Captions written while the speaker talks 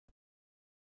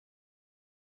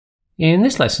In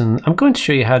this lesson, I'm going to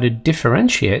show you how to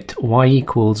differentiate y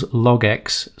equals log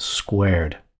x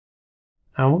squared.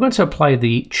 And we're going to apply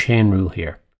the chain rule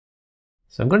here.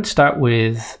 So I'm going to start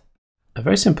with a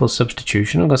very simple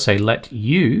substitution. I'm going to say let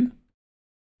u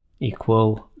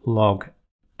equal log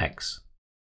x.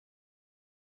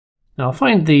 Now I'll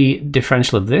find the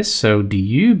differential of this, so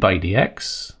du by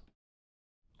dx,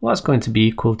 well, that's going to be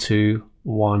equal to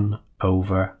 1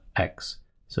 over x.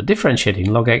 So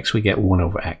differentiating log x, we get 1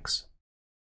 over x.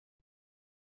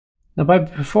 Now by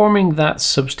performing that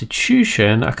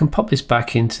substitution, I can pop this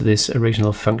back into this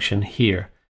original function here.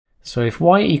 So if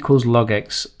y equals log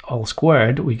x all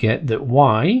squared, we get that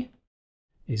y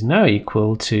is now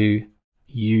equal to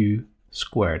u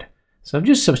squared. So I've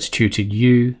just substituted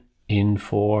u in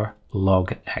for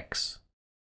log x.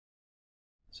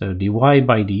 So dy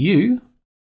by du,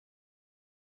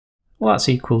 well, that's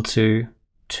equal to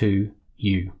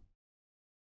 2u.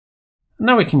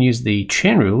 Now we can use the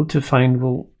chain rule to find,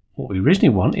 well, what we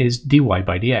originally want is dy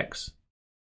by dx.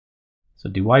 So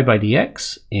dy by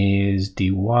dx is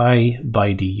dy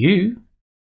by du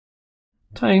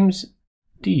times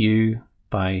du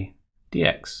by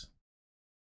dx.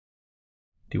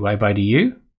 dy by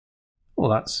du,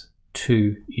 well, that's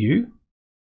 2u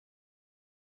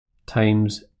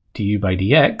times du by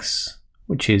dx,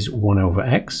 which is 1 over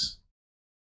x.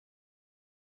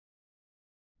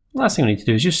 Last thing we need to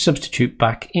do is just substitute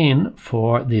back in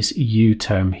for this u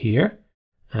term here,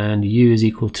 and u is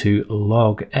equal to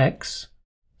log x,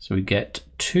 so we get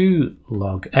 2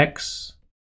 log x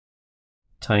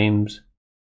times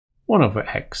 1 over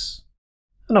x.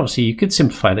 And obviously you could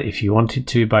simplify that if you wanted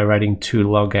to by writing 2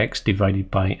 log x divided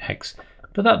by x,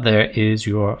 but that there is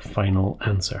your final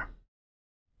answer.